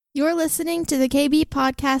You're listening to the KB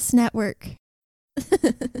Podcast Network.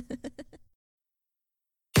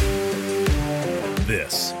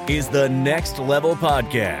 This is the Next Level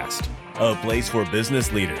Podcast, a place for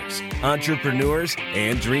business leaders, entrepreneurs,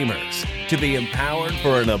 and dreamers to be empowered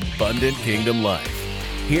for an abundant kingdom life.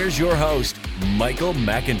 Here's your host, Michael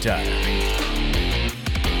McIntyre.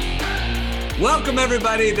 Welcome,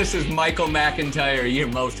 everybody. This is Michael McIntyre, your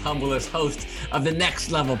most humblest host of the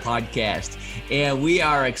Next Level Podcast. And we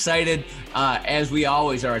are excited, as we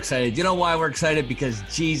always are excited. You know why we're excited? Because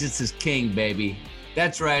Jesus is King, baby.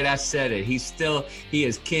 That's right. I said it. He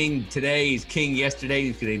is King today. He's King yesterday.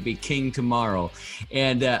 He's going to be King tomorrow.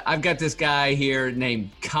 And I've got this guy here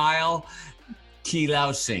named Kyle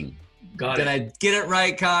Kilausing. Did I get it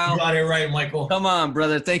right, Kyle? You got it right, Michael. Come on,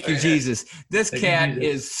 brother. Thank you, Jesus. This cat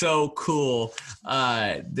is so cool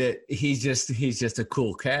that he's just a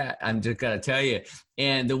cool cat. I'm just going to tell you.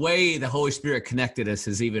 And the way the Holy Spirit connected us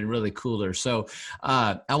is even really cooler. So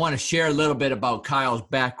I want to share a little bit about Kyle's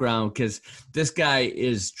background because this guy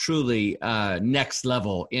is truly next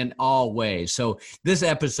level in all ways. So this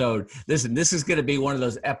episode, listen, this is going to be one of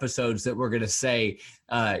those episodes that we're going to say,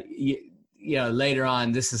 later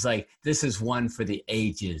on, this is one for the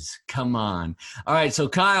ages. Come on. All right. So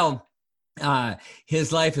Kyle,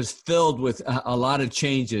 his life is filled with a lot of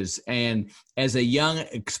changes. And as a young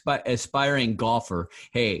aspiring golfer,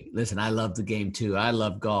 hey, listen, I love the game too. I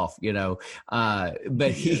love golf,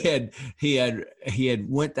 but he had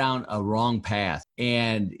went down a wrong path,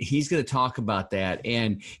 and he's going to talk about that.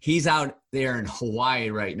 And he's out there in Hawaii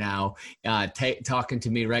right now, talking to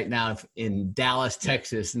me right now in Dallas,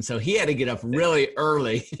 Texas. And so he had to get up really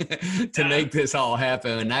early to make this all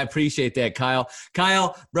happen. And I appreciate that, Kyle.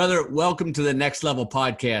 Kyle, brother, welcome to the Next Level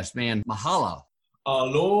Podcast, man. Mahalo.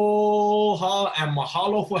 Aloha and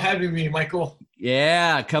mahalo for having me, Michael.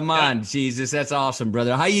 Yeah, come on, Jesus. That's awesome,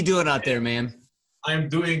 brother. How you doing out there, man? I'm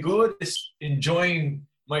doing good. Just enjoying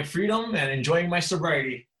my freedom and enjoying my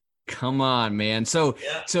sobriety. Come on, man. So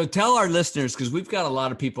tell our listeners, because we've got a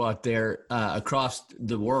lot of people out there across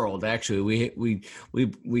the world. Actually,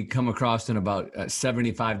 we come across in about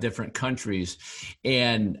 75 different countries,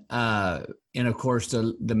 and of course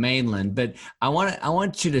the mainland. But I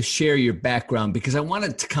want you to share your background, because I want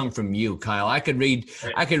it to come from you, Kyle. I could read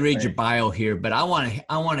your bio here, but I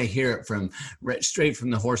want to hear it straight from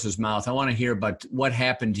the horse's mouth. I want to hear about what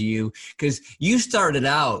happened to you, because you started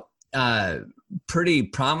out pretty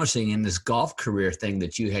promising in this golf career thing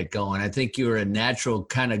that you had going. I think you were a natural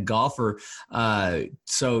kind of golfer.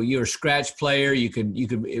 So you were a scratch player. You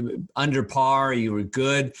could under par. You were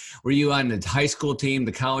good. Were you on the high school team,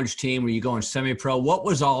 the college team? Were you going semi-pro? What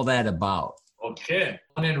was all that about? Okay.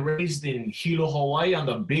 Born and raised in Hilo, Hawaii on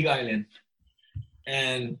the Big Island.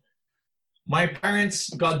 And my parents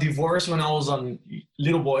got divorced when I was a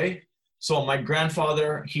little boy. So my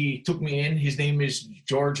grandfather, he took me in. His name is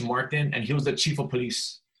George Martin, and he was the chief of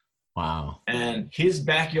police. Wow. And his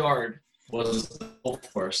backyard was the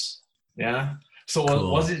golf course. Yeah. So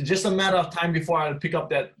cool. Was it just a matter of time before I would pick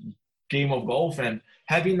up that game of golf? And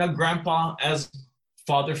having a grandpa as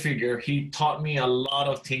father figure, he taught me a lot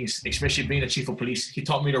of things, especially being a chief of police. He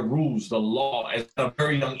taught me the rules, the law. At a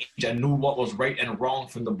very young age, I knew what was right and wrong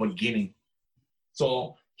from the beginning.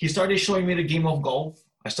 So he started showing me the game of golf.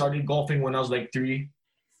 I started golfing when I was like 3.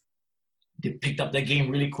 They picked up that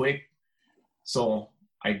game really quick. So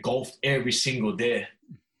I golfed every single day.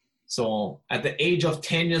 So at the age of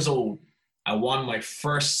 10 years old, I won my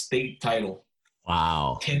first state title.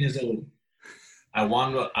 Wow. 10 years old. I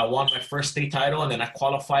won my first state title, and then I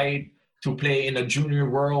qualified to play in the Junior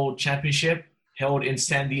World Championship held in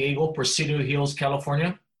San Diego, Presidio Hills,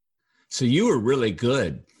 California. So you were really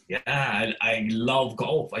good. Yeah, I love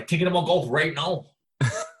golf. I'm thinking about golf right now.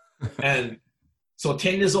 And so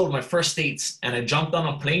 10 years old, my first states, and I jumped on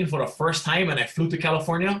a plane for the first time, and I flew to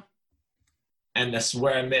California. And that's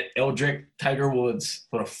where I met Eldrick Tiger Woods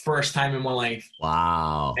for the first time in my life.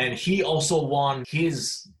 Wow. And he also won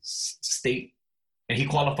his state, and he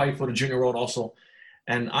qualified for the Junior World also.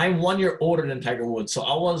 And I'm 1 year older than Tiger Woods. So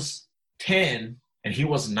I was 10 and he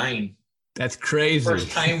was 9. That's crazy.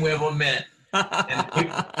 First time we ever met.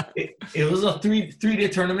 And it was a three-day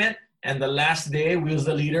tournament. And the last day, we was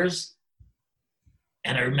the leaders.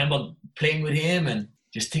 And I remember playing with him and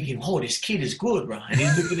just thinking, oh, this kid is good, bro. And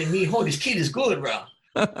he's looking at me, oh, this kid is good, bro.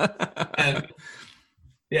 And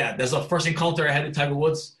yeah, that's the first encounter I had with Tiger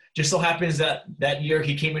Woods. Just so happens that year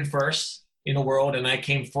he came in first in the world, and I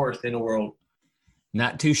came fourth in the world.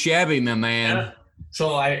 Not too shabby, my man. Yeah.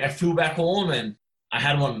 So I flew back home, and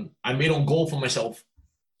I made a goal for myself.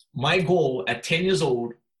 My goal at 10 years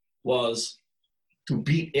old was to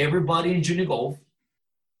beat everybody in junior golf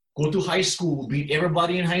go to high school, beat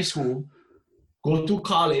everybody in high school, go to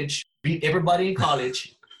college, beat everybody in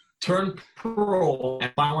college, turn pro,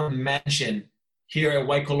 and buy one mansion here at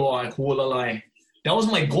Waikoloa, Hualalai. That was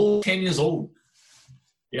my goal 10 years old.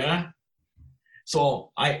 Yeah.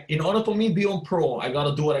 So in order for me to be on pro, I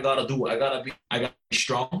gotta do what I gotta do. I gotta be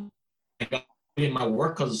strong. I gotta be in my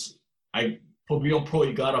work, because for being on pro,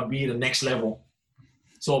 you gotta be the next level.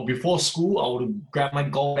 So before school, I would grab my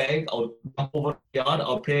golf bag, I would jump over the yard,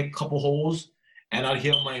 I'll play a couple holes, and I'd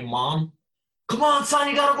hear my mom, "Come on, son,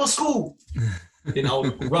 you gotta go to school." Then I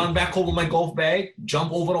would run back over my golf bag,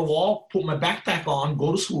 jump over the wall, put my backpack on,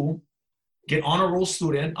 go to school, get honor roll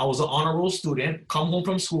student. I was an honor roll student, come home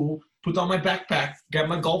from school, put on my backpack, grab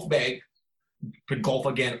my golf bag, play golf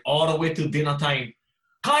again, all the way to dinner time.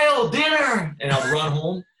 "Kyle, dinner!" And I'll run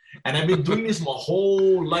home. And I've been doing this my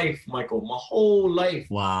whole life, Michael, my whole life.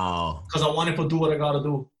 Wow. Because I wanted to do what I got to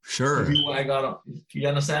do. Sure. To do what I got to. You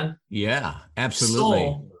understand? Yeah, absolutely.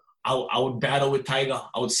 So I would battle with Tiger.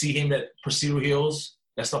 I would see him at Presidio Hills.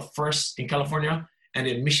 That's the first in California. And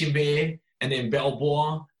then Mission Bay. And then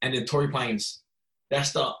Balboa. And then Torrey Pines.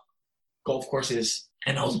 That's the golf courses.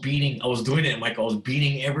 And I was doing it, Michael. I was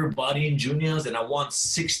beating everybody in juniors. And I won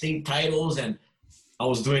 6 state titles. And I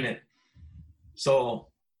was doing it. So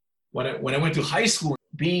when I went to high school,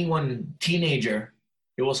 being one teenager,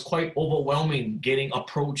 it was quite overwhelming getting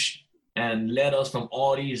approached and letters from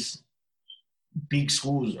all these big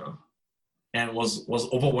schools, and was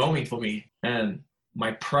overwhelming for me. And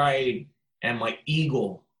my pride and my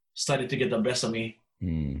ego started to get the best of me,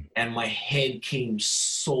 and my head came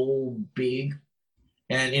so big.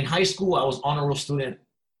 And in high school, I was honor roll student.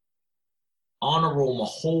 Honor roll my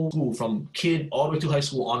whole school, from kid all the way to high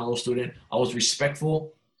school, honor roll student. I was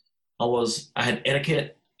respectful. I had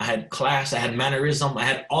etiquette, I had class, I had mannerism, I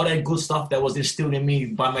had all that good stuff that was instilled in me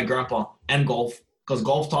by my grandpa, and golf, because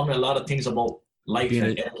golf taught me a lot of things about life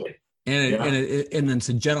and etiquette. And it's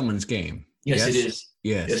a gentleman's game. Yes, it is.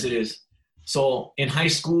 Yes, it is. So in high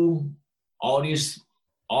school, all these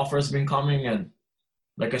offers been coming, and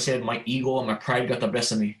like I said, my ego and my pride got the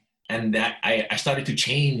best of me, and that I started to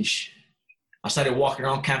change. I started walking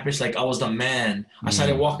around campus like I was the man. I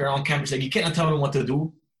started walking around campus like, you can't tell me what to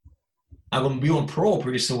do. I'm going to be on pro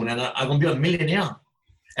pretty soon, and I'm going to be a millionaire.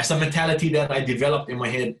 That's the mentality that I developed in my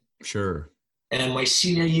head. Sure. And my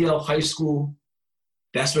senior year of high school,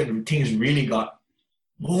 that's when things really got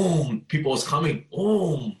boom. People was coming.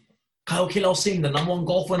 Boom. Kyle Kilau Singh, the #1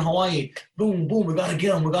 golfer in Hawaii. Boom, boom. We got to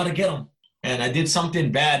get him. And I did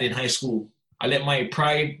something bad in high school. I let my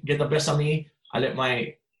pride get the best of me. I let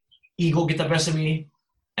my ego get the best of me.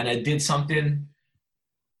 And I did something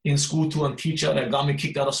in school to a teacher that got me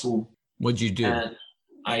kicked out of school. What'd you do? And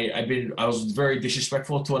I was very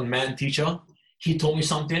disrespectful to a man teacher. He told me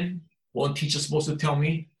something one teacher's supposed to tell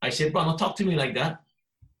me. I said, "Bro, don't talk to me like that.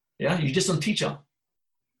 Yeah, you're just a teacher.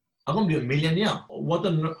 I'm gonna be a millionaire. What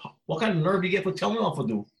kind of nerve you get for telling me what to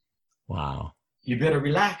do?" Wow. You better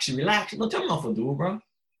relax. Don't tell me what to do, bro.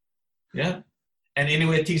 Yeah. And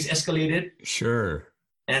anyway, things escalated. Sure.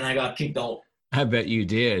 And I got kicked out. I bet you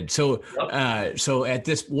did. So, so at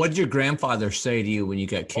this, what did your grandfather say to you when you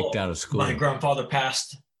got kicked out of school? My grandfather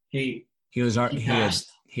passed. He passed.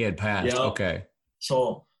 He had passed. Yeah. Okay.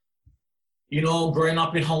 So, growing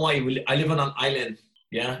up in Hawaii, I live on an island.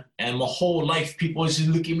 Yeah. And my whole life, people just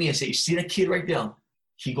look at me and say, "You see that kid right there?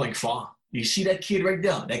 He going far. You see that kid right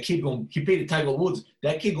there? That kid he played the Tiger Woods.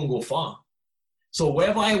 That kid gonna go far." So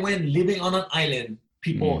wherever I went, living on an island,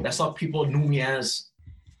 that's what people knew me as.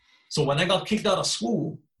 So when I got kicked out of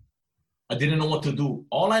school, I didn't know what to do.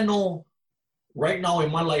 All I know right now in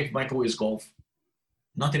my life, Michael, is golf.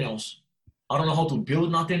 Nothing else. I don't know how to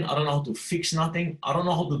build nothing. I don't know how to fix nothing. I don't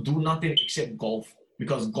know how to do nothing except golf,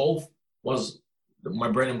 because golf was my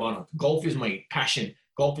bread and butter. Golf is my passion.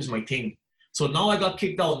 Golf is my thing. So now I got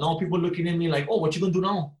kicked out. Now people looking at me like, "Oh, what you gonna do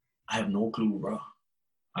now?" I have no clue, bro.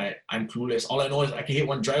 I'm clueless. All I know is I can hit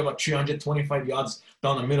one driver 325 yards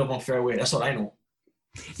down the middle of a fairway. That's what I know.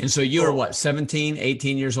 And so you were what, 17,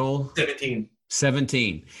 18 years old? 17.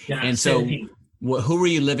 17. Yeah, and 17. So who were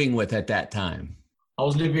you living with at that time? I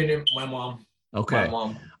was living with my mom. Okay. My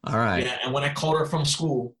mom. All right. Yeah, and when I called her from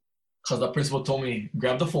school, because the principal told me,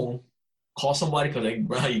 grab the phone, call somebody, because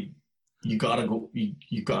you gotta go.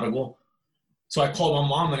 You gotta go. So I called my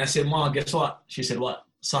mom and I said, "Mom, guess what?" She said, "What,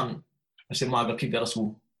 son?" I said, "Mom, I got kicked out of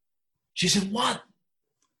school." She said, "What?"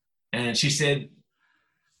 And she said,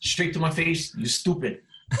 straight to my face, "You stupid."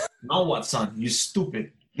 "Now what, son? You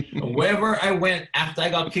stupid." And wherever I went after I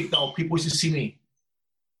got kicked out, people used to see me.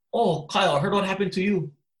 "Oh, Kyle, I heard what happened to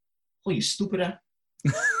you." "Oh, you stupid ass."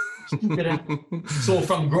 Stupid ass. So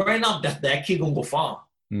from growing up, that kid gonna go far.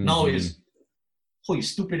 Now is, oh, you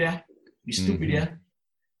stupid, yeah? You stupid, yeah?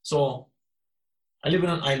 So I live in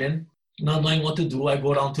an island, not knowing what to do. I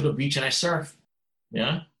go down to the beach and I surf.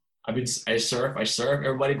 Yeah. I surf.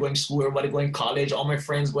 Everybody going to school, everybody going to college, all my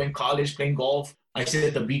friends going to college, playing golf. I sit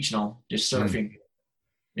at the beach now, just surfing.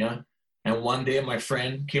 Yeah. And one day my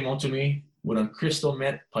friend came out to me with a crystal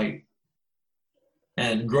meth pipe.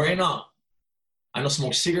 And growing up, I don't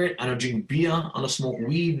smoke cigarette, I don't drink beer, I don't smoke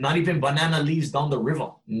weed, not even banana leaves down the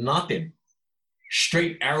river, nothing.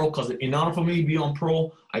 Straight arrow, because in order for me to be on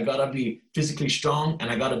pro, I got to be physically strong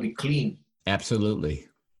and I got to be clean. Absolutely.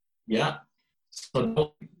 Yeah.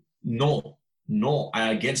 So no,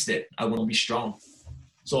 I against it. I want to be strong.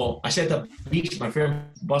 So I said at the beach, my friend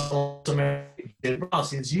busted on me, said, bro,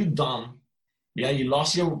 since you dumb, yeah, you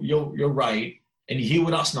lost your ride and you're here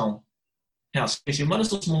with us now. Yeah, so you might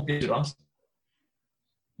as well smoke this with us.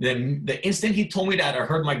 Then the instant he told me that, I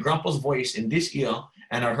heard my grandpa's voice in this ear,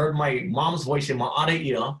 and I heard my mom's voice in my other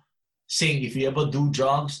ear saying, if you ever do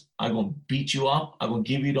drugs, I'm going to beat you up. I'm going to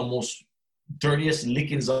give you the most dirtiest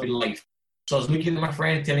lickings of your life. So I was looking at my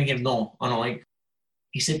friend telling him, no. I'm like,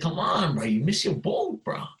 he said, come on, bro. You miss your boat,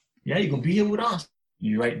 bro. Yeah, you're going to be here with us.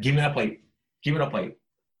 You're right. Give me that pipe. Give me that pipe.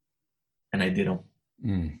 And I did them.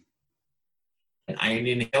 And I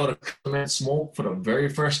inhaled a crystal smoke for the very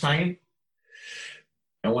first time.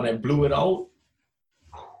 And when I blew it out,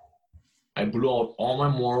 I blew out all my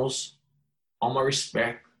morals, all my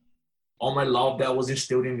respect, all my love that was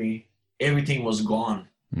instilled in me. Everything was gone.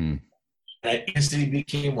 I instantly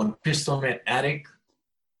became one crystal meth addict,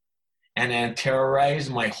 and I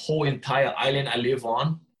terrorized my whole entire island I live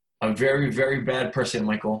on. A very, very bad person,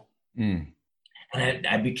 Michael. And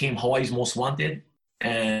I became Hawaii's most wanted,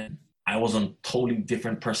 and I was a totally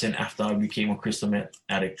different person after I became a crystal meth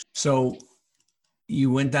addict. So you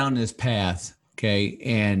went down this path, okay?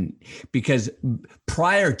 And because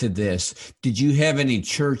prior to this, did you have any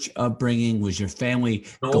church upbringing? Was your family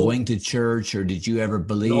going to church, or did you ever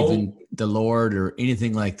believe in the Lord or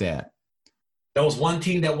anything like that? There was one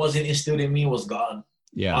thing that wasn't instilled in me was God.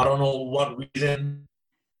 Yeah. I don't know what reason,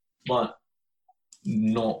 but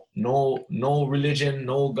no religion,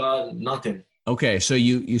 no God, nothing. Okay, so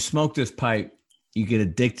you smoke this pipe, you get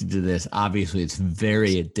addicted to this. Obviously, it's a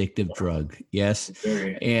very addictive drug. Yes.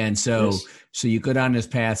 Very. And so you go down this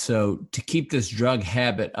path. So to keep this drug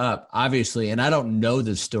habit up, obviously, and I don't know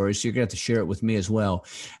this story, so you're going to have to share it with me as well.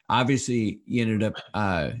 Obviously, you ended up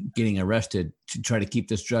getting arrested to try to keep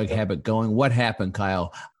this drug habit going. What happened,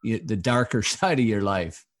 Kyle? The darker side of your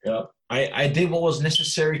life. Yeah. I did what was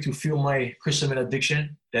necessary to fuel my crystal meth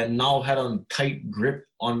addiction that now had a tight grip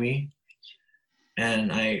on me.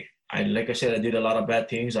 And I like I said, I did a lot of bad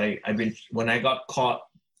things. When I got caught,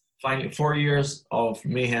 finally 4 years of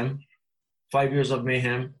mayhem, 5 years of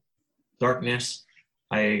mayhem, darkness,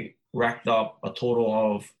 I racked up a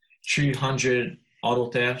total of 300 auto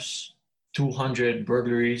thefts, 200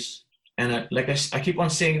 burglaries. And I keep on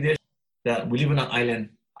saying this, that we live on an island.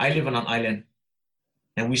 I live on an island.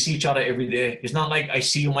 And we see each other every day. It's not like I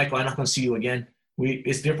see you, Michael, I'm not going to see you again.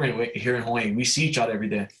 It's different here in Hawaii. We see each other every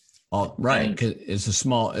day. Oh, right, because it's a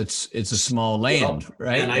small land,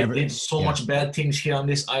 right? And I did so much bad things here on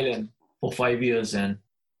this island for 5 years, and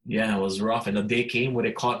yeah, it was rough. And the day came where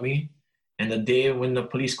they caught me, and the day when the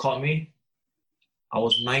police caught me, I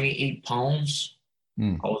was 98 pounds.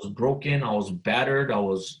 I was broken. I was battered.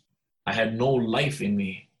 I had no life in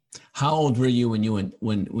me. How old were you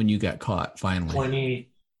when you got caught finally?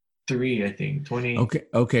 23, I think. 20.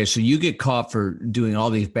 Okay. So you get caught for doing all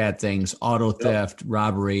these bad things: auto theft,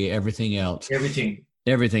 robbery, everything else.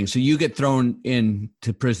 Everything. So you get thrown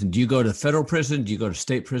into prison. Do you go to federal prison? Do you go to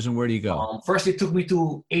state prison? Where do you go? First, they took me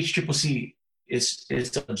to HCCC. It's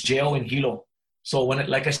a jail in Hilo. So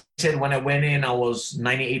like I said, when I went in, I was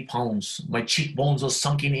 98 pounds. My cheekbones were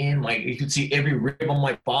sunken in. You could see every rib on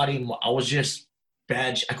my body. I was just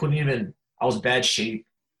bad. I was bad shape.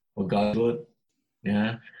 But God good.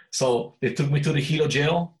 Yeah. So they took me to the Hilo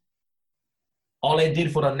jail. All I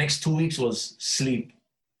did for the next 2 weeks was sleep.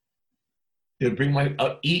 They'd bring I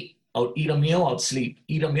would eat a meal, I would sleep.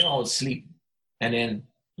 Eat a meal, I would sleep. And then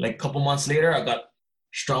like a couple months later, I got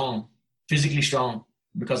strong, physically strong,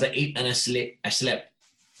 because I ate and I slept.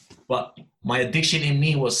 But my addiction in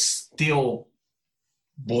me was still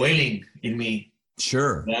boiling in me.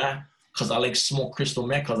 Sure. Yeah. Because I smoke crystal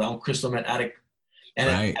meth, because I'm a crystal meth addict.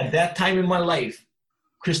 And at that time in my life,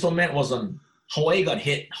 crystal meth Hawaii got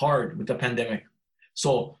hit hard with the pandemic.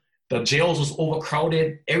 So the jails was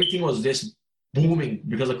overcrowded. Everything was just booming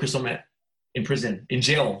because of crystal meth in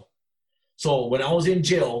jail. So when I was in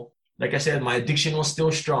jail, like I said, my addiction was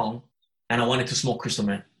still strong and I wanted to smoke crystal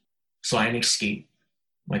meth. So I escaped.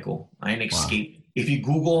 Michael. I ain't escaped. Wow. If you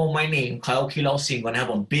Google my name, Kyle Kilausi, I'm going to have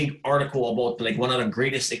a big article about like one of the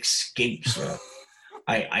greatest escapes.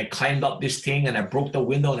 I climbed up this thing and I broke the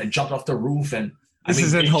window and I jumped off the roof. And this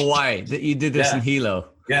is in Hawaii. You did this in Hilo.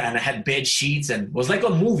 Yeah, and I had bed sheets and it was like a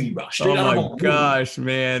movie, bro. Straight out of a gosh,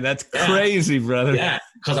 man. That's crazy, brother. Yeah,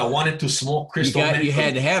 because I wanted to smoke crystal meth. You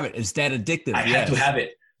had to have it. It's that addictive. I had to have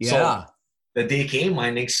it. Yeah. So the day came,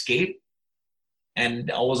 I escaped.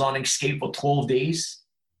 And I was on escape for 12 days.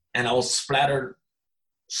 And I was splattered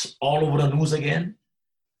all over the news again.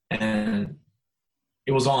 And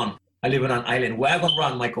it was on. I live on an island. Where am I going to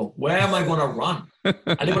run, Michael? Where am I going to run?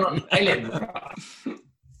 I live on an island.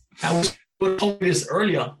 I was told this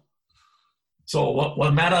earlier. So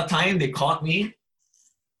one matter of time, they caught me.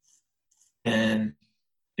 And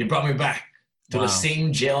they brought me back to the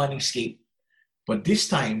same jail and escape. But this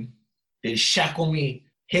time, they shackled me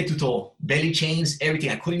head to toe, belly chains, everything.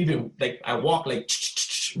 I couldn't even, like, I walked like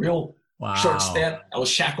real short step. I was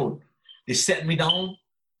shackled. They set me down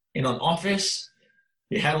in an office.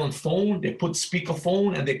 They had on phone. They put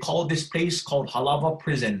speakerphone, and they called this place called Halava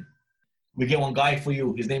Prison. We get one guy for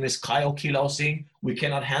you. His name is Kyle Kilausi. We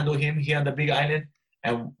cannot handle him here on the Big Island,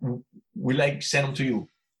 and we like send him to you.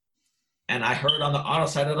 And I heard on the other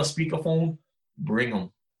side of the speakerphone, bring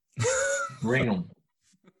him. Bring him.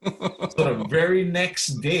 So the very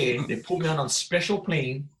next day, they put me on a special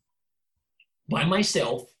plane by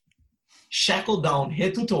myself, shackled down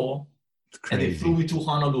head to toe, and they flew me to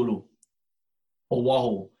Honolulu,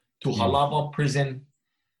 Oahu, to Halava Prison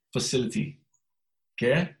Facility.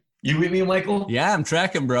 Okay? You with me, Michael? Yeah, I'm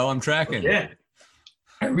tracking, bro. I'm tracking. Yeah.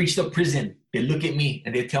 I reached the prison. They look at me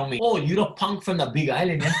and they tell me, oh, you're the punk from the Big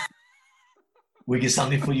Island, yeah? We get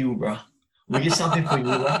something for you, bro. We get something for you,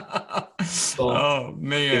 bro. So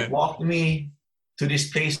they walked me to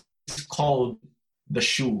this place called the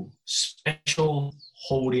SHU, Special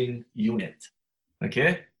Holding Unit.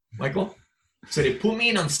 Okay, Michael? So they put me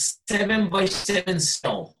in a 7x7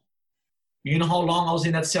 cell. You know how long I was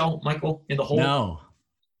in that cell, Michael? In the hole? No.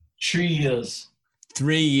 3 years.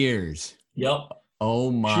 3 years. Yep.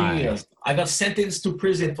 Oh my. 3 years. I got sentenced to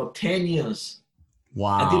prison for 10 years.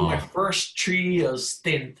 Wow. I did my first 3 years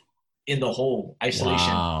stint in the hole,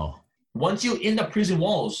 isolation. Wow. Once you're in the prison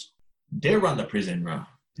walls, they run the prison, bro.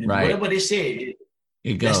 Right. Whatever they say,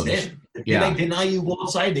 it goes. If they like deny you go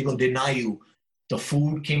outside, they're going to deny you. The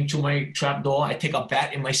food came to my trap door. I take a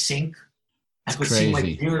bat in my sink. I could see my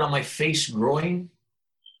beard on my face growing.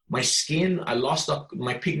 My skin, I lost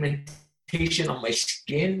my pigmentation on my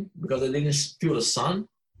skin because I didn't feel the sun.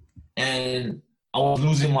 And I was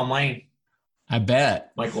losing my mind. I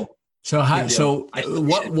bet. Michael. So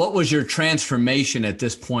what was your transformation at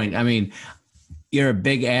this point? I mean, you're a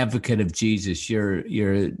big advocate of Jesus.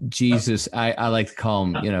 You're Jesus. I like to call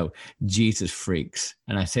them, Jesus freaks.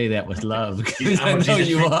 And I say that with love because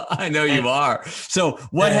I know you are. So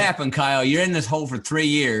what happened, Kyle? You're in this hole for 3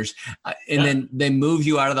 years and then they move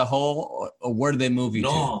you out of the hole, or where did they move you to?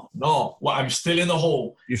 No. Well, I'm still in the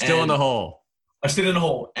hole. You're still in the hole. I'm still in the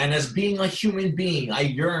hole. And as being a human being, I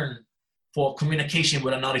yearn for communication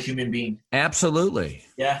with another human being. Absolutely.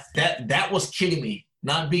 Yeah. That was killing me.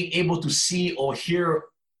 Not being able to see or hear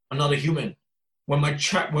another human. When my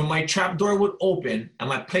trap door would open and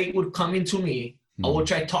my plate would come into me, I would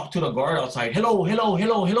try to talk to the guard outside. Hello.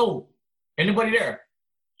 Anybody there?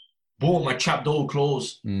 Boom, my trap door would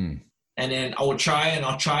close. And then I'll try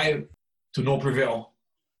to no prevail.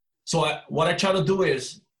 So what I try to do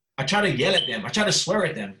is I try to yell at them. I try to swear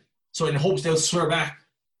at them. So in hopes they'll swear back.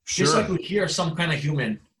 Sure. Just like we hear some kind of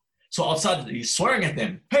human. So outside, he's swearing at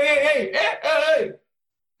them. Hey.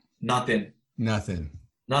 Nothing.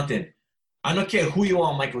 I don't care who you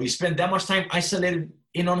are, Michael. You spend that much time isolated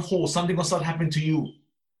in on hole, something will start happening to you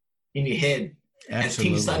in your head.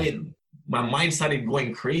 Absolutely. And my mind started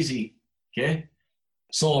going crazy. Okay?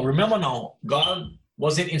 So remember now, God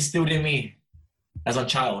wasn't instilled in me as a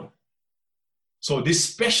child. So this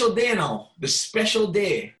special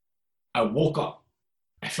day, I woke up.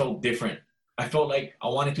 I felt different. I felt like I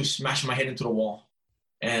wanted to smash my head into the wall.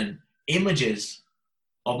 And images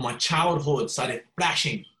of my childhood started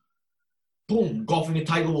flashing. Boom, golfing in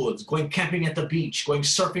Tiger Woods, going camping at the beach, going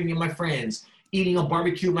surfing with my friends, eating a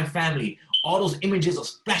barbecue with my family. All those images are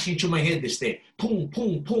flashing through my head this day. Boom.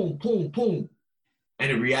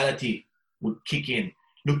 And the reality would kick in.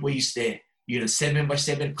 Look where you stay. You're in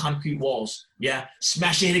 7x7 concrete walls. Yeah,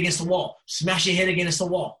 smash your head against the wall.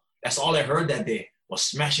 That's all I heard that day was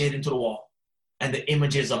smash your head into the wall. And the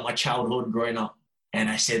images of my childhood growing up. And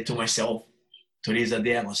I said to myself, today's the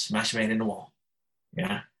day I'm going to smash my head in the wall.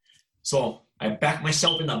 Yeah. So I backed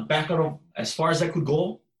myself in the back of as far as I could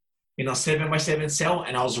go. in a 7x7 cell,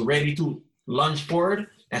 and I was ready to lunge forward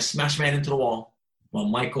and smash my head into the wall. But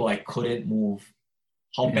Michael, I couldn't move.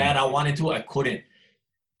 How bad I wanted to, I couldn't.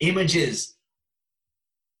 Images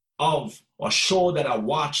of a show that I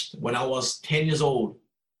watched when I was 10 years old.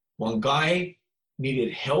 One guy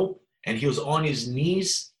needed help, and he was on his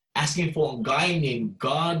knees asking for a guy named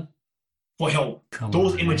God for help.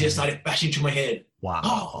 Those images started flashing through my head.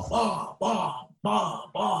 Wow.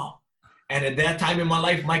 And at that time in my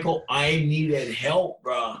life, Michael, I needed help,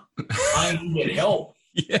 bro. I needed help.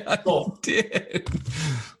 Yeah, so you did.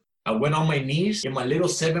 I went on my knees in my little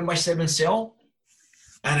 7x7 cell,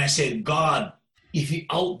 and I said, God, if you're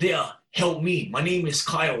out there, help me. My name is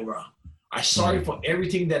Kyle, bro. I'm sorry for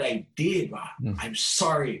everything that I did, bro. I'm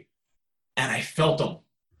sorry. And I felt them.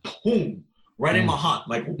 Boom. Right in my heart.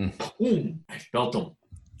 Like, boom. I felt them.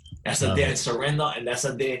 That's the day I surrendered, and that's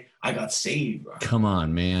the day I got saved, bro. Come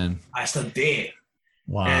on, man. That's the day.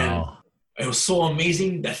 Wow. And it was so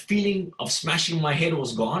amazing. That feeling of smashing my head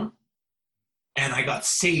was gone, and I got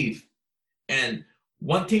saved. And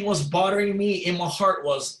one thing was bothering me in my heart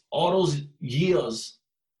was all those years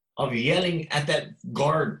of yelling at that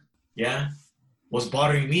guard, was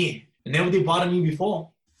bothering me. It never did bother me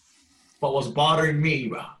before, but was bothering me,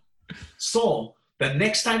 bro. So the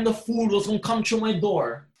next time the food was going to come through my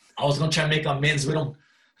door, I was going to try to make amends with him.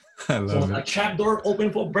 I love so a trap door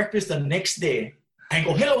opened for breakfast the next day. I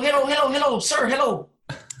go, hello, sir, hello.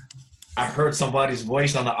 I heard somebody's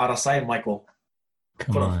voice on the other side, Michael.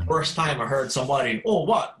 For the first time, I heard somebody, oh,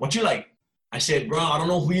 what you like? I said, bro, I don't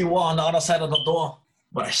know who you are on the other side of the door,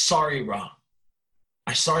 but I'm sorry, bro.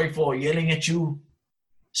 I'm sorry for yelling at you,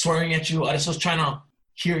 swearing at you. I just was trying to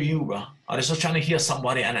hear you, bro. I just was trying to hear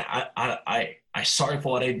somebody, and I sorry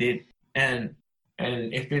for what I did. And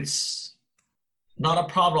if it's not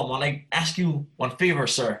a problem, I'll ask you one favor,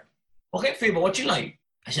 sir. Okay, favor, what you like?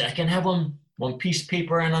 I said, I can have one piece of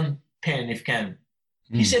paper and a pen if can.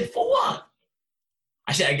 He said, for what?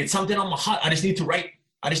 I said, I get something on my heart. I just need to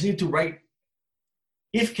write.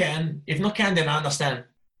 If can, if not can, then I understand.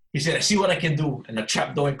 He said, I see what I can do. And the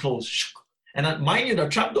trap door closed. And mind you, the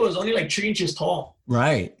trap door is only 3 inches tall.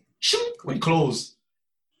 Right. When closed.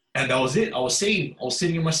 And that was it. I was saved. I was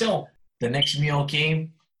sitting in my cell. The next meal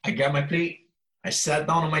came. I grabbed my plate. I sat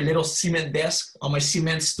down on my little cement desk, on my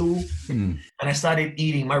cement stool, and I started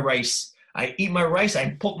eating my rice. I eat my rice.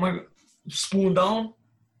 I poke my spoon down.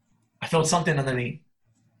 I felt something underneath.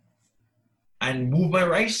 I moved my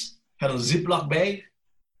rice, had a Ziploc bag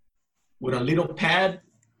with a little pad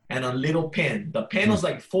and a little pen. The pen was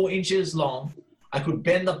 4 inches long. I could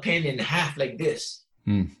bend the pen in half like this.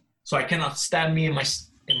 So I cannot stab me in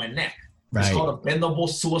my neck. Right. It's called a bendable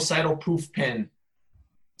suicidal proof pen.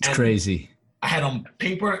 It's crazy. I had a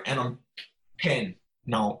paper and a pen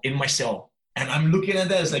now in my cell. And I'm looking at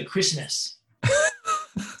that as Christmas.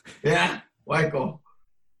 Yeah, Michael.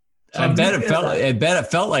 So I bet it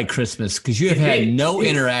felt like Christmas because you have had no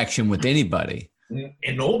interaction with anybody.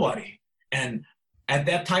 And nobody. And at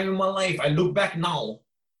that time in my life, I look back now,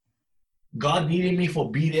 God needed me for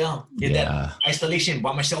be there in that isolation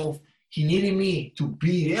by myself. He needed me to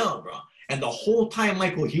be there, bro. And the whole time,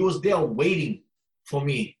 Michael, he was there waiting for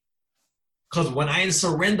me. Because when I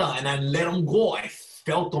surrender and I let him go, I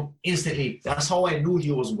felt him instantly. That's how I knew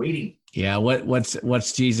he was waiting. Yeah.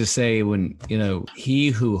 What's Jesus say when, he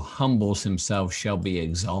who humbles himself shall be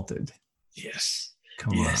exalted? Yes.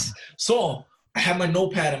 Come on. So I had my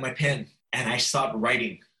notepad and my pen and I started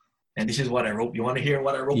writing. And this is what I wrote. You want to hear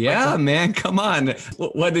what I wrote? Yeah, man. Come on.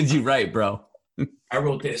 What did you write, bro? I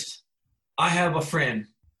wrote this. I have a friend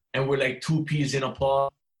and we're like 2 peas in a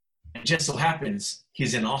pod. And just so happens,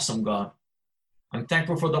 he's an awesome God. I'm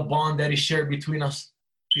thankful for the bond that is shared between us.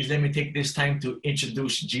 Please let me take this time to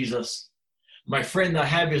introduce Jesus. My friend I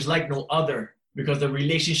have is like no other because the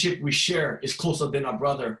relationship we share is closer than a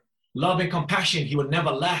brother. Love and compassion he will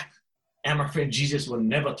never lack. And my friend Jesus will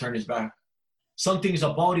never turn his back. Some things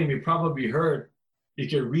about him you probably heard. You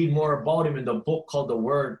can read more about him in the book called The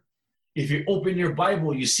Word. If you open your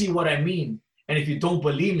Bible, you see what I mean. And if you don't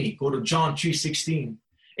believe me, go to John 3:16.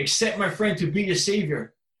 Accept my friend to be your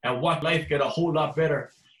savior and watch life get a whole lot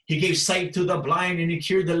better. He gave sight to the blind and he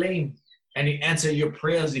cured the lame. And he answered your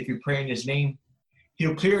prayers if you pray in his name.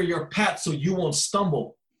 He'll clear your path so you won't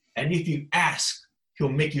stumble. And if you ask, he'll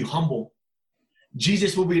make you humble.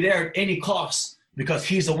 Jesus will be there at any cost because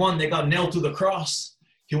he's the one that got nailed to the cross.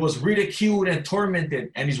 He was ridiculed and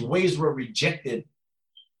tormented and his ways were rejected.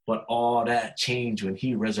 But all that changed when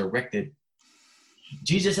he resurrected.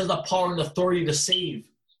 Jesus has the power and authority to save.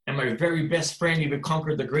 And my very best friend even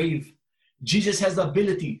conquered the grave. Jesus has the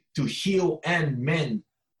ability to heal and mend.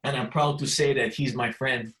 And I'm proud to say that he's my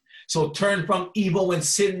friend. So turn from evil and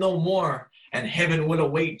sin no more, and heaven will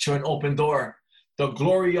await you an open door. The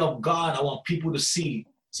glory of God I want people to see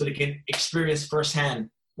so they can experience firsthand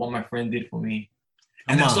what my friend did for me.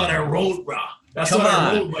 And that's what I wrote, bro. That's what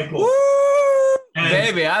I wrote, Michael. Woo!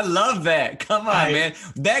 Baby, I love that. Come on, man.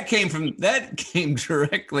 That came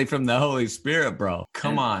directly from the Holy Spirit, bro.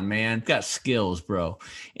 Come on, man. Got skills, bro.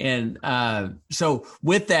 And so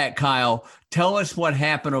with that, Kyle, tell us what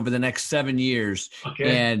happened over the next 7 years.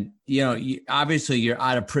 Okay. And obviously you're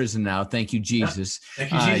out of prison now. Thank you, Jesus. Yeah.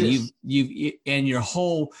 Thank you, Jesus. You've and your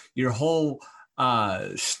whole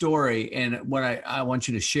story, and what I want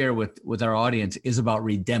you to share with our audience is about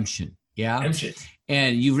redemption. Yeah. Redemption.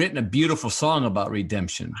 And you've written a beautiful song about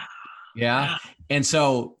redemption. Yeah. And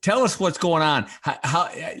so tell us what's going on. How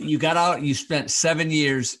you got out, you spent 7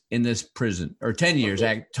 years in this prison, or 10 years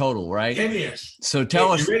total, right? 10 years. So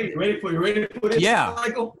tell us. You ready to put it? Yeah.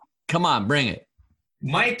 Michael? Come on, bring it.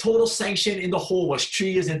 My total sanction in the hole was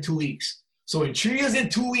 3 years and 2 weeks. So in 3 years and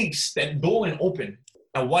 2 weeks, that door went open.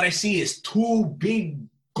 And what I see is 2 big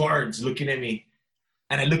guards looking at me.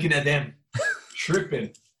 And I'm looking at them,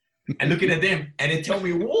 tripping. And looking at them, and they tell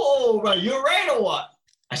me, whoa, bro, you're right or what?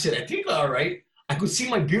 I said, I think I'm all right. I could see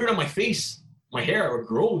my beard on my face. My hair had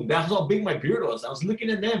grown. That's how big my beard was. I was looking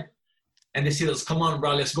at them. And they said, come on,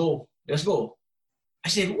 bro, let's go. Let's go. I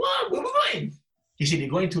said, what? Where are we going? He said, you're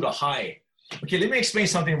going to the high. Okay, let me explain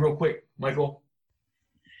something real quick, Michael.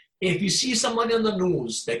 If you see somebody on the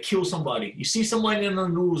news that kills somebody, you see somebody on the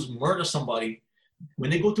news murder somebody,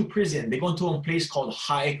 when they go to prison, they go into a place called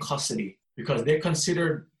high custody because they're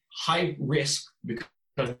considered high risk because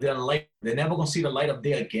they're never going to see the light of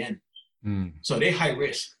day again. So they're high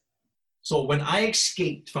risk. So when I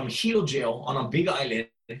escaped from Hill jail on a big island,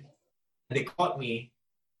 and they caught me,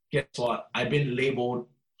 guess what? I've been labeled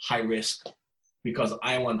high risk because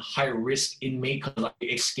I am a high risk inmate because I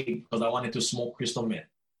escaped because I wanted to smoke crystal meth.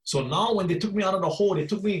 So now when they took me out of the hole, they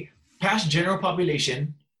took me past general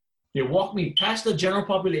population. They walked me past the general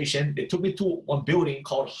population. They took me to a building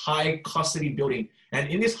called high custody building. And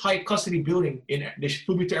in this high custody building, they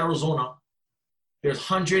flew me to Arizona. There's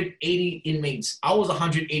 180 inmates. I was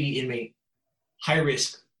 180 inmate, high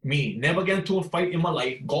risk. Me, never get into a fight in my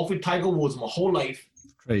life. Golf with Tiger Woods my whole life.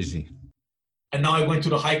 Crazy. And now I went to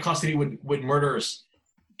the high custody with murderers.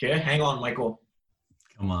 Okay, hang on, Michael.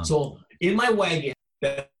 Come on. So in my wagon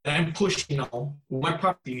that I'm pushing now, with my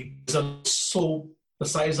property, there's a soap the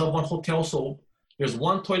size of one hotel soap. There's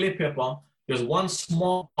one toilet paper. There's one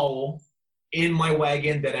small towel in my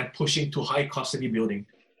wagon that I'm pushing to high custody building.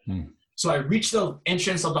 So I reach the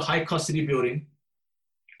entrance of the high custody building.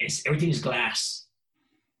 Everything is glass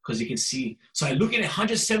because you can see. So I look at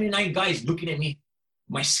 179 guys looking at me.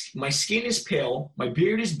 My skin is pale. My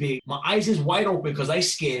beard is big. My eyes is wide open because I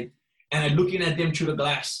scared. And I'm looking at them through the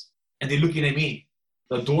glass. And they're looking at me.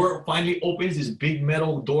 The door finally opens, this big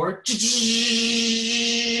metal door.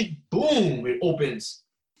 Boom, it opens.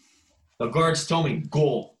 The guards tell me,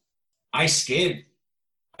 go. I scared,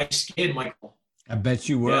 Michael. I bet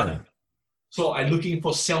you were. Yeah. So I'm looking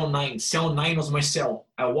for cell 9. Cell 9 was my cell.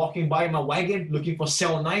 I'm walking by my wagon looking for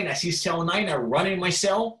cell 9. I see cell 9. I run in my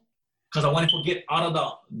cell because I wanted to get out of the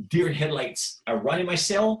deer headlights. I run in my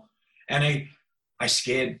cell and I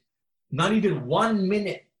scared. Not even 1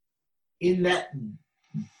 minute in that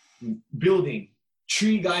building,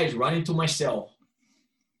 3 guys run into my cell,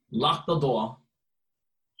 lock the door,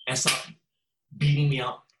 and start beating me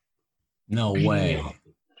up. No way.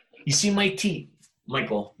 You see my teeth,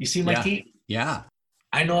 Michael? You see my teeth? Yeah.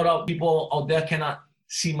 I know that people out there cannot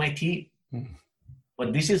see my teeth,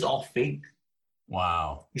 but this is all fake.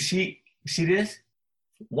 Wow. You see this?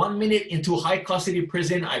 1 minute into high custody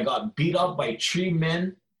prison, I got beat up by 3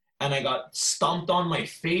 men, and I got stomped on my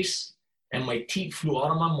face, and my teeth flew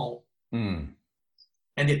out of my mouth.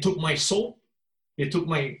 And they took my soap, they took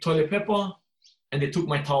my toilet paper, and they took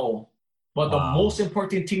my towel. But the most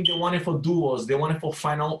important thing they wanted to do was they wanted to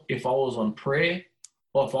find out if I was on prey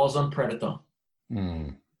or if I was on predator.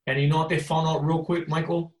 And you know what they found out real quick,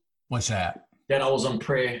 Michael? What's that? That I was on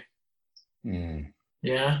prey.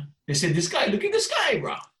 Yeah. They said, this guy, look at this guy,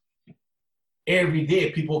 bro. Every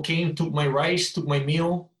day people came, took my rice, took my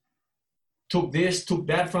meal, took this, took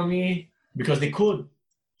that from me because they could.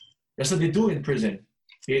 That's what they do in prison.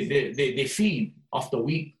 They feed off the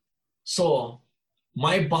weak. So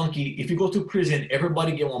my bunkie, if you go to prison,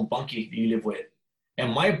 everybody get one bunkie that you live with.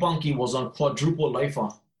 And my bunkie was on quadruple lifer.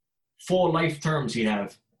 4 life terms he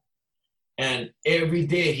have. And every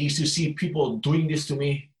day he used to see people doing this to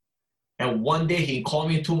me. And one day he called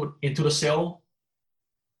me into the cell.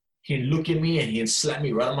 He'd look at me and he'd slap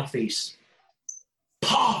me right on my face.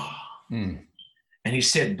 Pah! And he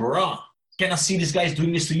said, bruh, cannot see these guys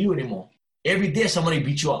doing this to you anymore. Every day somebody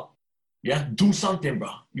beat you up. Yeah, do something, bro.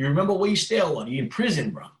 You remember where you stay or you're in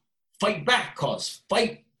prison, bro. Fight back, cuz.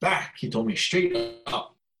 Fight back. He told me straight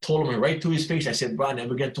up. Told him right to his face. I said, bro, I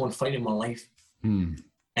never get to one fight in my life. And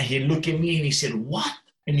he looked at me and he said, what?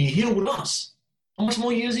 And he here with us. How much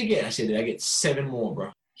more years he get? I said, I get 7 more,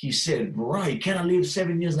 bro. He said, bro, you cannot live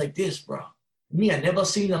 7 years like this, bro. Me, I never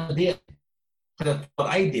seen a day. That's what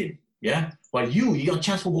I did, yeah? But you got a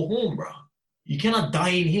chance to go home, bro. You cannot die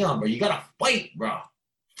in here, bro. You got to fight, bro.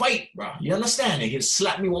 Fight, bro. You understand? He'll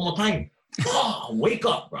slap me one more time. Oh, wake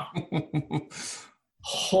up, bro.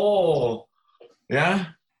 Oh, yeah?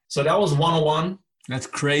 So that was 101. That's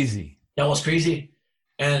crazy. That was crazy.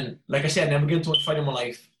 And like I said, I never get into a fight in my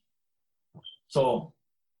life. So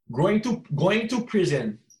going to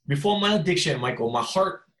prison, before my addiction, Michael, my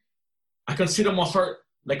heart, I consider my heart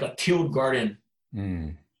like a tilled garden.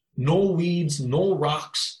 No weeds, no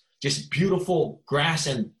rocks, just beautiful grass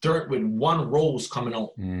and dirt with one rose coming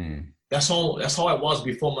out. That's how I was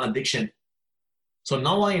before my addiction. So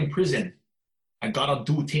now I'm in prison. I gotta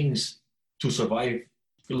do things to survive.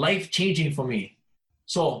 Life changing for me.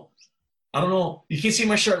 So I don't know. You can see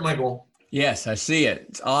my shirt, Michael. Yes, I see it.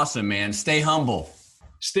 It's awesome, man. Stay humble.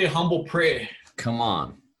 Stay humble, pray. Come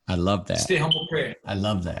on. I love that. Stay humble, pray. I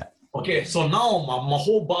love that. Okay, so now my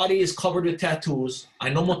whole body is covered with tattoos. I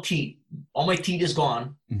know my teeth. All my teeth is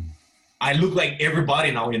gone. I look like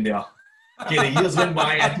everybody now in there. Okay, the years went by.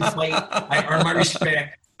 I had to fight. I earned my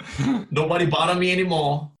respect. Nobody bother me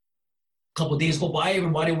anymore. A couple days go by,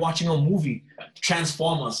 everybody watching a movie.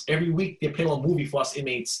 Transformers. Every week they play a movie for us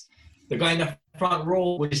inmates. The guy in the front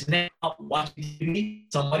row with his neck up watching TV.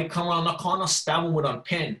 Somebody come around the corner, stab him with a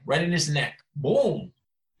pen right in his neck. Boom.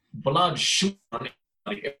 Blood shoot on it.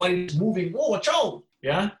 Like everybody's moving. Whoa, watch out.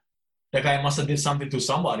 Yeah. That guy must have did something to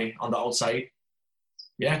somebody on the outside.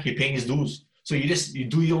 Yeah, he paying his dues. So you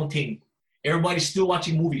do your own thing. Everybody's still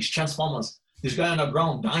watching movies, Transformers. This guy on the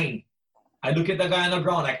ground dying. I look at the guy on the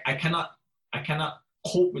ground. I cannot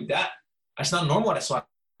cope with that. That's not normal. That's why.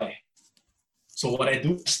 So what I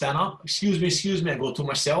do, stand up, excuse me, I go to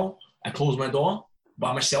my cell, I close my door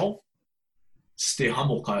by myself. Stay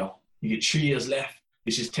humble, Kyle. You get 3 years left.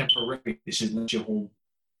 This is temporary. This is not your home.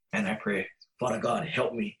 And I pray, Father God,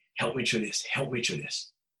 help me through this. Help me through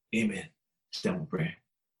this. Amen. Stand with prayer.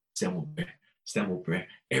 Stand with prayer. Stand with prayer.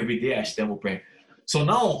 Every day I stand with prayer. So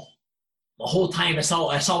now, my whole time, that's how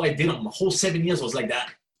I did it. My whole 7 years was like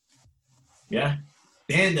that. Yeah.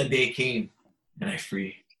 Then the day came and I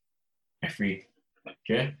free.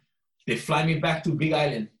 Okay. They fly me back to Big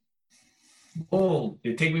Island. Boom.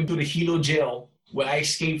 They take me to the Hilo jail where I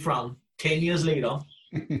escaped from 10 years later.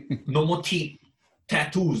 No more teeth.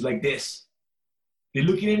 Tattoos like this. They're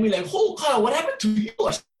looking at me like, oh, Kyle, what happened to you?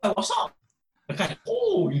 I said, what's up? I kind of,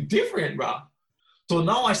 oh, you're different, bro. So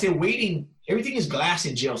now I say waiting. Everything is glass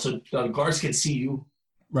in jail so the guards can see you.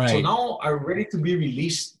 Right. So now I'm ready to be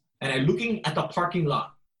released. And I'm looking at the parking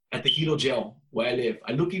lot at the Hilo jail where I live.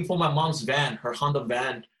 I'm looking for my mom's van, her Honda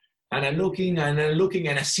van. And I'm looking and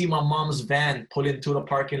I see my mom's van pull into the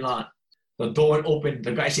parking lot. The door opened.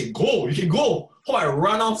 The guy said, go, you can go. Oh, I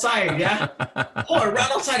run outside, yeah?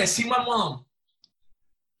 I see my mom.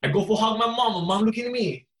 I go for hug my mom. My mom looking at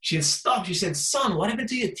me. She had stopped. She said, son, what happened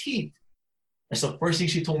to your teeth? That's the first thing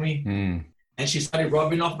she told me. And she started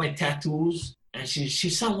rubbing off my tattoos. And she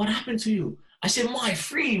said, what happened to you? I said, Ma, I'm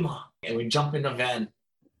free, Ma. And we jump in the van.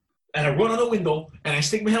 And I run out the window. And I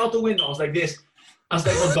stick my head out the window. I was like this. I was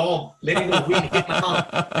like a dog letting the wind hit my mouth.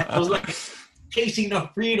 I was like tasting the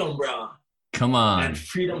freedom, bro. Come on. And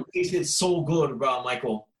freedom tasted so good, bro,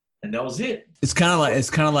 Michael. And that was it. It's kind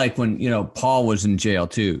of like when, Paul was in jail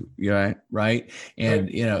too, right? And,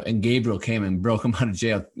 and Gabriel came and broke him out of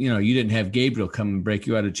jail. You didn't have Gabriel come and break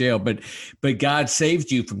you out of jail, but God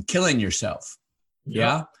saved you from killing yourself.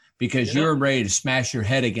 Yeah. Because you were ready to smash your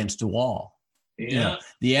head against a wall. Yeah.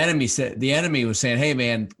 The enemy was saying, hey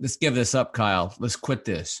man, let's give this up, Kyle. Let's quit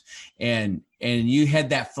this. And you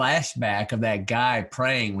had that flashback of that guy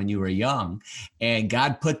praying when you were young, and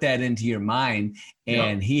God put that into your mind,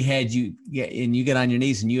 and he had you, and you get on your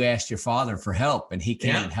knees and you asked your father for help, and he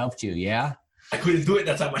came and helped you. Yeah. I couldn't do it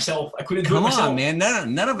that time myself. I couldn't do it myself. Come on, man.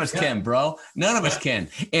 None of us can, bro. None of us can.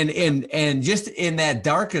 And just in that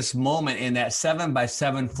darkest moment, in that 7 by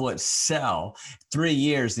 7 foot cell, 3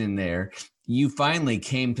 years in there, you finally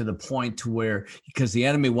came to the point to where, because the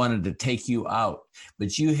enemy wanted to take you out,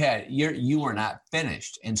 but you were not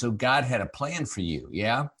finished. And so God had a plan for you.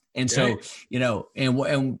 Yeah. And so,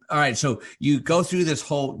 and all right, so you go through this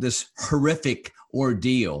horrific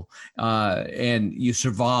ordeal, and you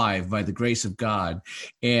survive by the grace of God,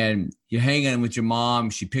 and you're hanging with your mom.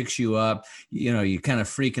 She picks you up. You know, you're kind of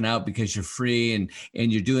freaking out because you're free, and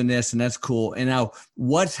you're doing this, and that's cool. And now,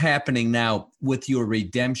 what's happening now with your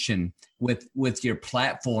redemption, with your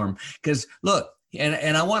platform? Because look,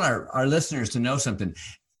 and I want our listeners to know something.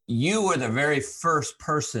 You were the very first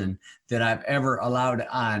person that I've ever allowed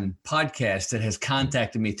on podcast that has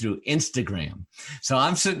contacted me through Instagram. So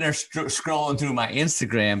I'm sitting there scrolling through my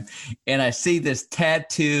Instagram, and I see this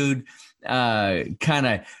tattooed kind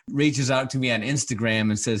of reaches out to me on Instagram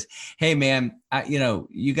and says, "Hey man,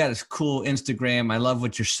 you got a cool Instagram. I love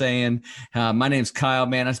what you're saying. My name's Kyle,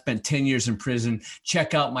 man. I spent 10 years in prison.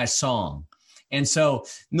 Check out my song." And so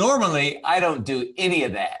normally I don't do any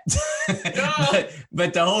of that,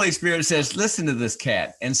 but the Holy Spirit says, listen to this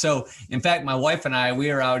cat. And so, in fact, my wife and I, we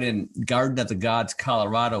were out in Garden of the Gods,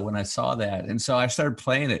 Colorado, when I saw that. And so I started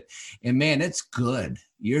playing it, and man, it's good.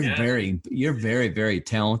 You're very, very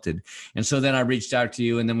talented. And so then I reached out to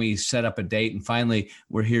you, and then we set up a date, and finally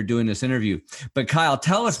we're here doing this interview. But Kyle,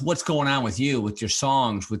 tell us what's going on with you, with your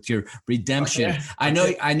songs, with your redemption.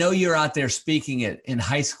 Okay. I know you're out there speaking in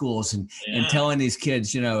high schools and telling these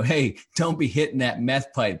kids, hey, don't be hitting that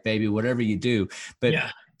meth pipe, baby, whatever you do. But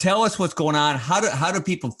tell us what's going on. How do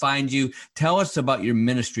people find you? Tell us about your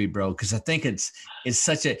ministry, bro, because I think it's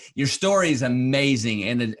such your story is amazing,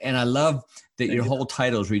 and I love that your whole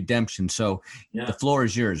title is redemption. So the floor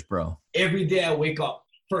is yours, bro. Every day I wake up,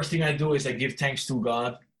 first thing I do is I give thanks to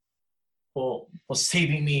God for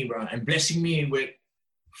saving me, bro, and blessing me with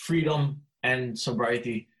freedom and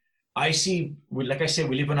sobriety. I see, like I said,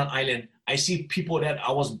 we live on an island. I see people that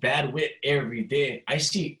I was bad with every day. I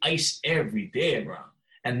see ice every day, bro.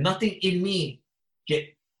 And nothing in me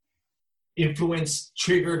get influenced,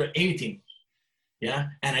 triggered, or anything. Yeah,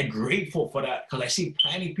 and I'm grateful for that because I see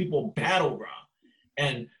plenty of people battle, bro.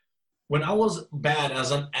 And when I was bad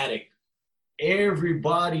as an addict,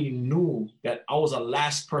 everybody knew that I was the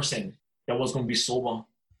last person that was going to be sober,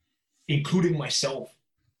 including myself.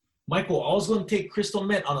 Michael, I was going to take crystal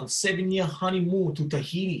meth on a 7-year honeymoon to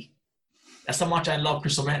Tahiti. That's how much I love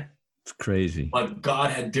crystal meth. It's crazy. But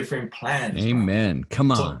God had different plans. Amen. Bro.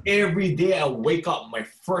 Come on. So every day I wake up, my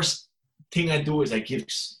first thing I do is I give.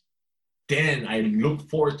 Then I look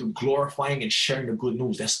forward to glorifying and sharing the good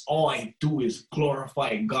news. That's all I do is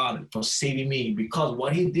glorify God for saving me, because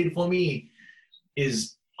what he did for me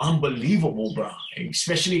is unbelievable, bro.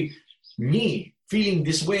 Especially me feeling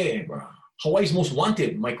this way, bro. Hawaii's most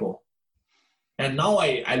wanted, Michael. And now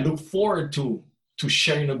I look forward to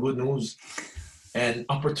sharing the good news and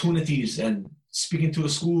opportunities and speaking to the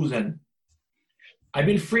schools. And I've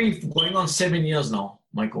been free going on 7 years now,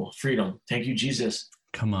 Michael. Freedom. Thank you, Jesus.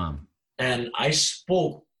 Come on. And I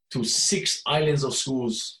spoke to 6 islands of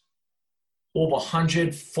schools, over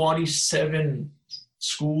 147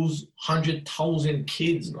 schools, 100,000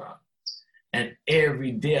 kids, bro. And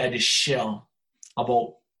every day I just share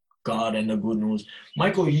about God and the good news.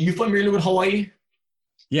 Michael, you familiar with Hawaii?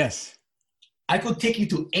 Yes. I could take you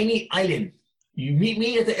to any island. You meet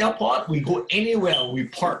me at the airport, we go anywhere, we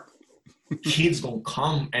park. Kids gonna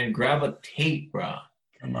come and grab a tape, bro.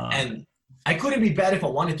 Come on. And I couldn't be bad if I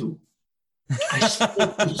wanted to. I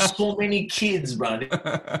spoke to so many kids, bro.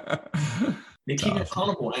 They keep me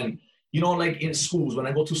accountable. And, like in schools, when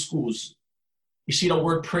I go to schools, you see the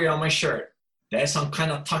word prayer on my shirt. That's some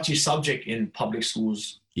kind of touchy subject in public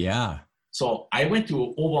schools. Yeah. So I went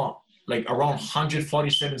to around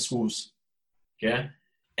 147 schools. Okay.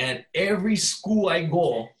 And every school I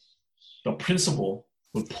go, the principal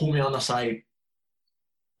would pull me on the side.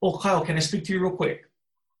 "Oh, Kyle, can I speak to you real quick?"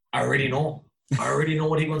 I already know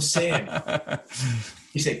what he's going to say.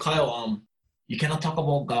 He said, "Kyle, you cannot talk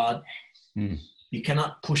about God. You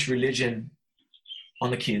cannot push religion on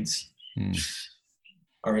the kids."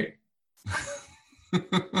 All right.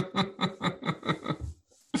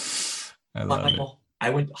 I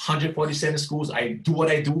went 147 schools. I do what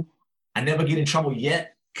I do. I never get in trouble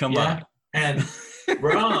yet. Come on. And,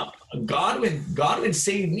 bro, God would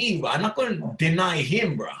save me. Bro. I'm not going to deny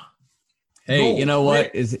him, bro. Hey, you know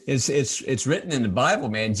what? It's written in the Bible,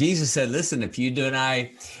 man. Jesus said, "Listen, if you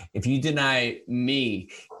deny me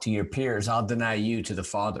to your peers, I'll deny you to the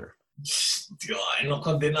Father." I'm not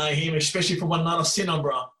gonna deny him, especially if I'm not a sinner,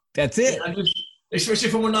 bro. That's it. Especially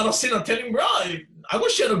if I'm not a sinner, tell him, bro, I will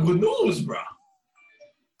share the good news, bro.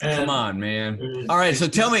 And come on, man. All right. So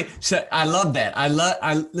tell me, so I love that. I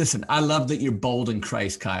love that you're bold in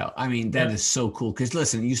Christ, Kyle. I mean, that is so cool. Cause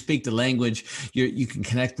listen, you speak the language, you can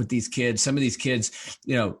connect with these kids. Some of these kids,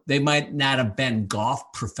 you know, they might not have been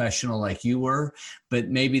golf professional like you were, but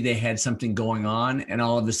maybe they had something going on and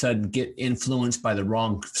all of a sudden get influenced by the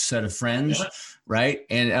wrong set of friends. Yeah. Right.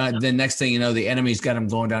 And the next thing you know, the enemy's got them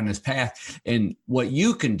going down this path. And what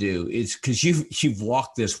you can do is, because you've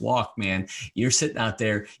walked this walk, man, you're sitting out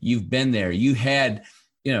there, you've been there, you had,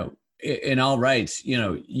 you know, in all rights, you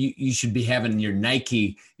know, you should be having your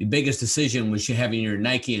Nike, the biggest decision was you having your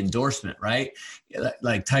Nike endorsement, right?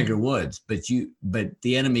 Like Tiger Woods, but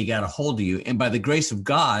the enemy got a hold of you. And by the grace of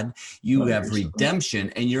God, you have redemption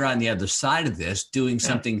and you're on the other side of this doing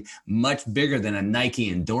something much bigger than a Nike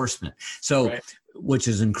endorsement. So, which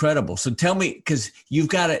is incredible. So tell me, because you've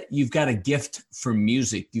got a gift for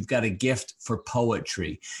music, you've got a gift for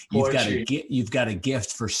poetry. You've got a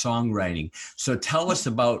gift for songwriting. So tell us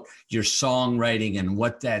about your songwriting and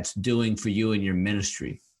what that's doing for you in your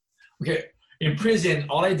ministry. Okay, in prison,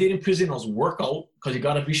 all I did in prison was work out because you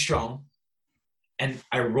got to be strong. And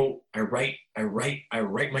I write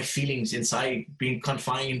my feelings inside, being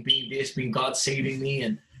confined, being this, being God saving me,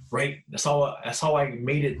 and that's how I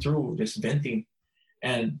made it through this venting.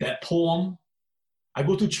 And that poem, I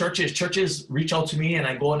go to churches reach out to me and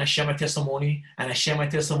I go and I share my testimony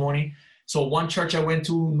So one church I went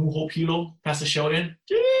to, New Hope Hilo, Pastor Sheldon,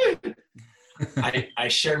 I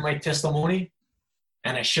shared my testimony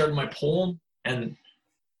and I shared my poem. And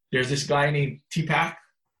there's this guy named T-Pac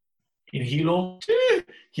in Hilo.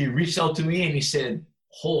 He reached out to me and he said,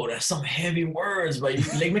 oh, that's some heavy words, but you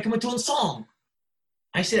like make him into a song.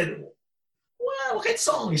 I said, well, what kind of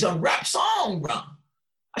song? He said, rap song, bro.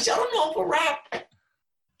 I said, I don't know for rap.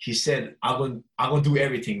 He said, I'm gonna do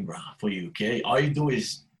everything, bro, for you, okay? All you do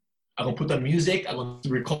is, I'm gonna put the music, I'm gonna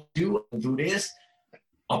record you, and do this.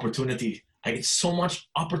 Opportunity. I get so much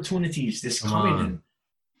opportunities this coming in.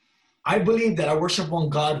 I believe that I worship one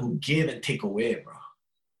God who give and take away, bro.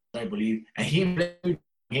 I believe. And he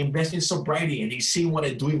blessed me in sobriety, and he's seeing what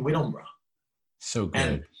I'm doing with him, bro. So good.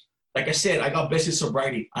 And like I said, I got blessed in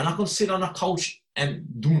sobriety. I'm not gonna sit on a couch and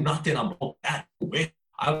do nothing about that.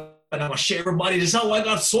 I'm gonna share everybody. This is how I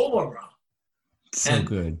got sober, bro. So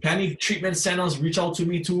good. Panic treatment centers reach out to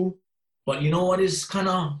me too. But you know what is kind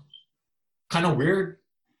of weird,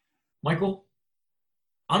 Michael?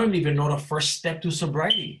 I don't even know the first step to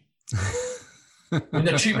sobriety. When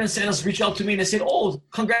the treatment centers reach out to me and they said, "Oh,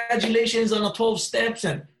 congratulations on the 12 steps,"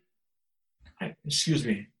 and excuse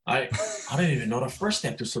me, I don't even know the first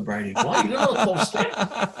step to sobriety. What? You don't know the 12 steps?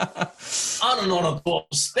 I don't know the 12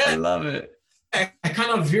 steps. I love it. I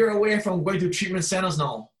kind of veer away from going to treatment centers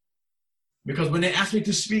now. Because when they ask me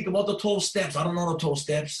to speak about the 12 steps, I don't know the 12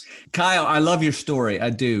 steps. Kyle, I love your story. I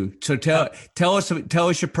do. So tell us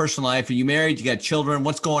your personal life. Are you married? You got children?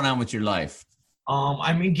 What's going on with your life? I'm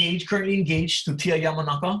currently engaged to Tia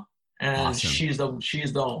Yamanaka. And awesome.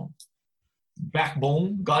 She's the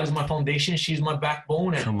backbone. God is my foundation. She's my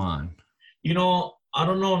backbone. And, come on. You know, I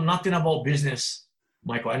don't know nothing about business,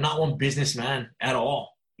 Michael. I'm not one businessman at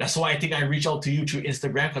all. That's why I think I reached out to you through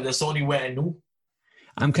Instagram, because that's the only way I knew.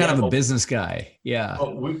 I'm kind of a business guy. Yeah.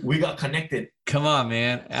 But we got connected. Come on,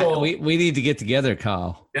 man. So, we need to get together,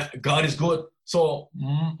 Kyle. Yeah, God is good. So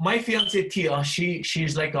my fiance Tia,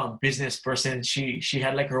 she's like a business person. She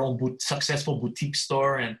had like her own successful boutique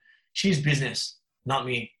store, and she's business, not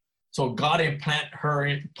me. So God implant her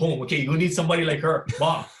in, boom. Okay, you need somebody like her.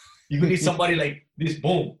 Boom. You need somebody like this.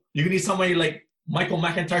 Boom. You need somebody like Michael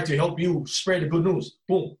McIntyre to help you spread the good news.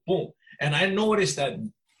 Boom, boom. And I noticed that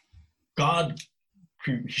God,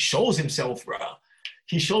 he shows himself, bro.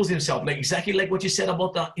 He shows himself like exactly like what you said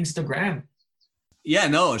about the Instagram. Yeah,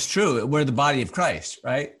 no, it's true. We're the body of Christ,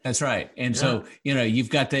 right? That's right. And so, you know, you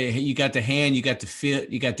got the hand, you got the foot,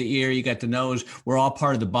 you got the ear, you got the nose. We're all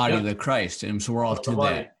part of the body of the Christ. And so we're all to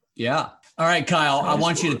that. Yeah. All right, Kyle, I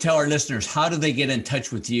want you to tell our listeners, how do they get in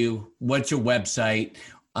touch with you? What's your website?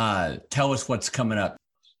 Tell us what's coming up.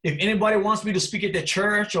 If anybody wants me to speak at the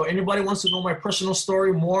church, or anybody wants to know my personal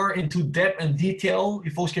story more into depth and detail,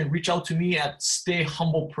 you folks can reach out to me at Stay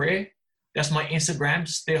Humble Pray. That's my Instagram,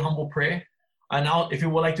 Stay Humble Pray. And now, if you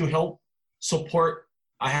would like to help support,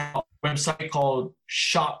 I have a website called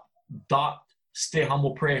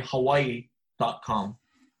shop.stayhumbleprayhawaii.com.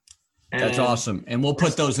 That's awesome. And we'll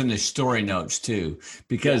put those in the story notes too,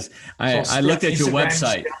 because I looked at your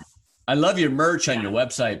website. I love your merch on your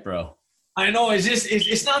website, bro. I know.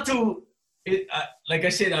 It's not too, like I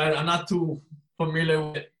said, I'm not too familiar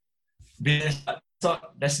with business.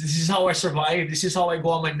 This is how I survive. This is how I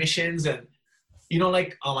go on my missions. And, you know,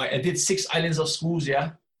 like I did 6 islands of schools,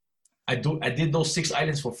 yeah. I did those 6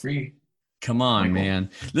 islands for free. Come on, man.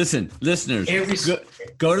 Listen, listeners,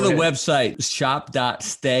 go to the website,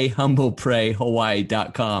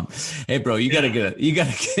 shop.stayhumbleprayhawaii.com. Hey, bro, you gotta get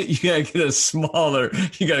a smaller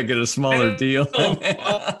deal.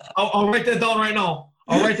 I'll write that down right now.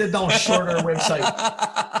 I'll write that down. Shorter website.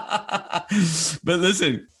 But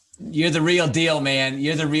listen, you're the real deal, man.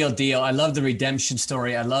 You're the real deal. I love the redemption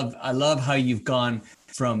story. I love how you've gone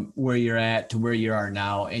from where you're at to where you are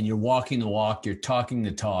now, and you're walking the walk, you're talking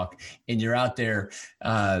the talk, and you're out there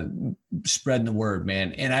spreading the word,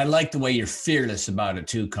 man. And I like the way you're fearless about it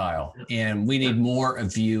too, Kyle. And we need more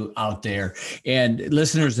of you out there. And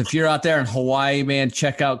listeners, if you're out there in Hawaii, man,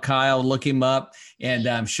 check out Kyle, look him up. And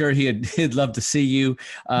I'm sure he'd love to see you.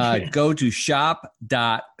 Go to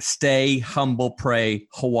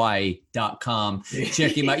shop.stayhumbleprayhawaii.com.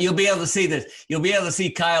 Check him out. You'll be able to see this. You'll be able to see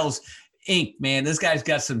Kyle's ink, man. This guy's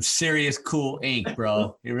got some serious cool ink,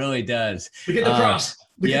 bro. He really does. Look at the cross.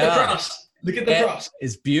 Look at the cross. Look at the cross.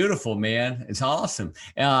 It's beautiful, man. It's awesome.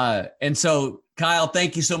 And so, Kyle,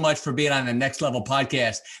 thank you so much for being on the Next Level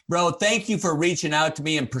podcast. Bro, thank you for reaching out to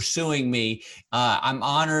me and pursuing me. I'm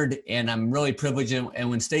honored and I'm really privileged. And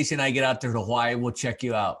when Stacey and I get out there to Hawaii, we'll check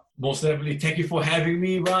you out. Most definitely. Thank you for having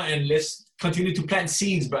me, bro. And let's continue to plant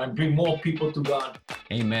seeds, bro, and bring more people to God.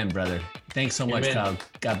 Amen, brother. Thanks so much, Kyle.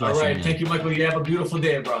 God bless you. All right. Man. Thank you, Michael. You have a beautiful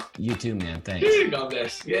day, bro. You too, man. Thanks. God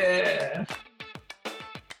bless. Yeah.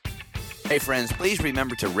 Hey, friends, please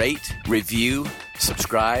remember to rate, review,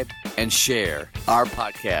 subscribe, and share our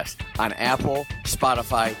podcast on Apple,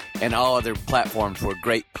 Spotify, and all other platforms where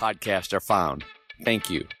great podcasts are found. Thank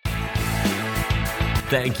you.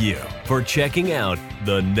 Thank you for checking out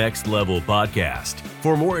the Next Level podcast.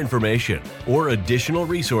 For more information or additional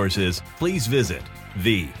resources, please visit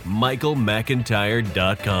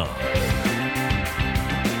themichaelmcintyre.com.